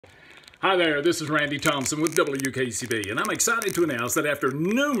Hi there, this is Randy Thompson with WKCB, and I'm excited to announce that after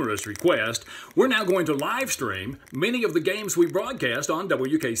numerous requests, we're now going to live stream many of the games we broadcast on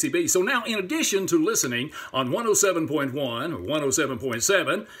WKCB. So now, in addition to listening on 107.1 or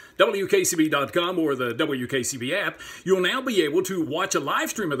 107.7, WKCB.com or the WKCB app, you'll now be able to watch a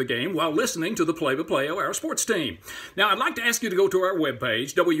live stream of the game while listening to the play-by-play of our sports team. Now, I'd like to ask you to go to our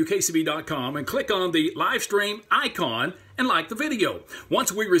webpage, WKCB.com, and click on the live stream icon and like the video.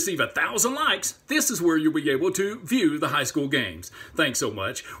 Once we receive 1,000 likes, this is where you'll be able to view the high school games. Thanks so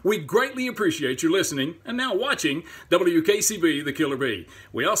much. We greatly appreciate you listening and now watching WKCB, the Killer Bee.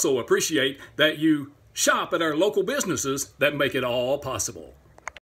 We also appreciate that you shop at our local businesses that make it all possible.